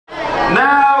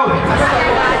Now,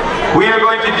 we are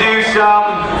going to do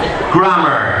some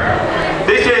grammar.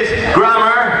 This is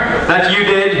grammar that you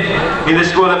did in the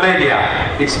School of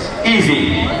Media. It's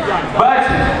easy. But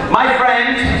my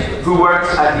friend who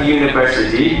works at the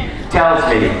university tells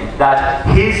me that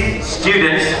his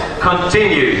students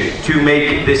continue to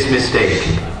make this mistake.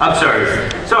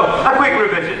 Absurd. So, a quick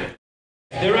revision.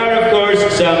 There are, of course,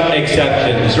 some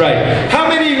exceptions, right? How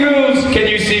many rules can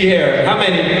you see here? How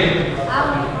many?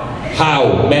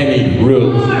 How many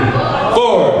rules? 4.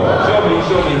 Show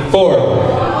me. 4.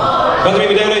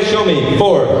 Show me.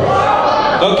 4.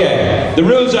 Okay. The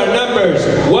rules are numbers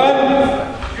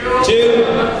 1, 2,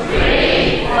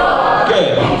 3, 4.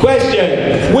 Good.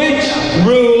 Question. Which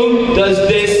rule does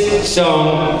this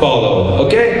song follow?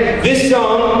 Okay? This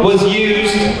song was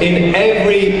used in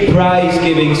every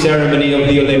prize-giving ceremony of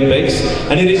the Olympics,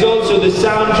 and it is also the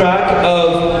soundtrack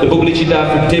of the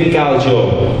Pubblicità for Tim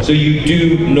Calcio. So you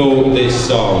do know this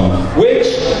song. Which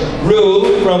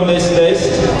rule from this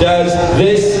list does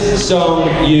this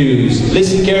song use?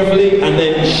 Listen carefully and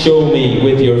then show me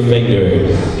with your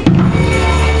fingers.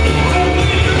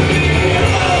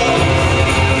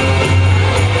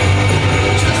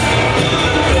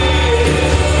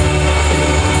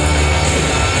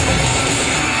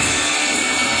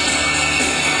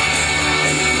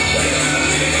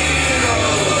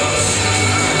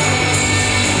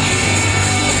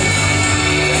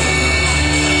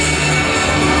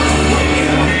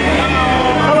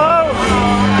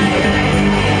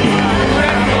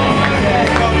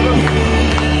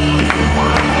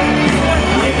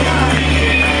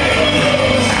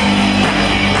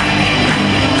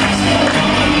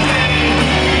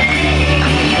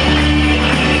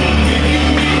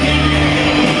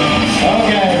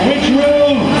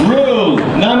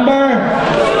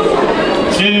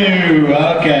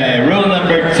 Okay, rule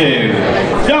number 2.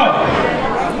 So,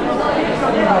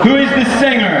 who is the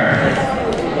singer?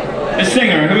 The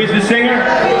singer, who is the singer?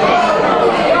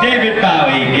 David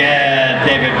Bowie. Yeah,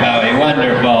 David Bowie,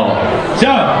 wonderful. So,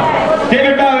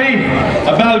 David Bowie,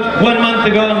 about 1 month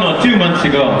ago, no, 2 months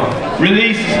ago,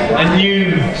 released a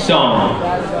new song.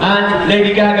 And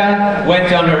Lady Gaga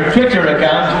went on her Twitter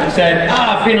account and said,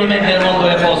 finalmente il mondo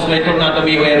è posto, è tornato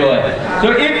mio eroe.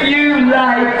 So if you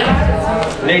like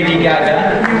Lady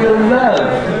Gaga, you will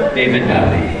love David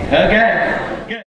Bowie. Okay?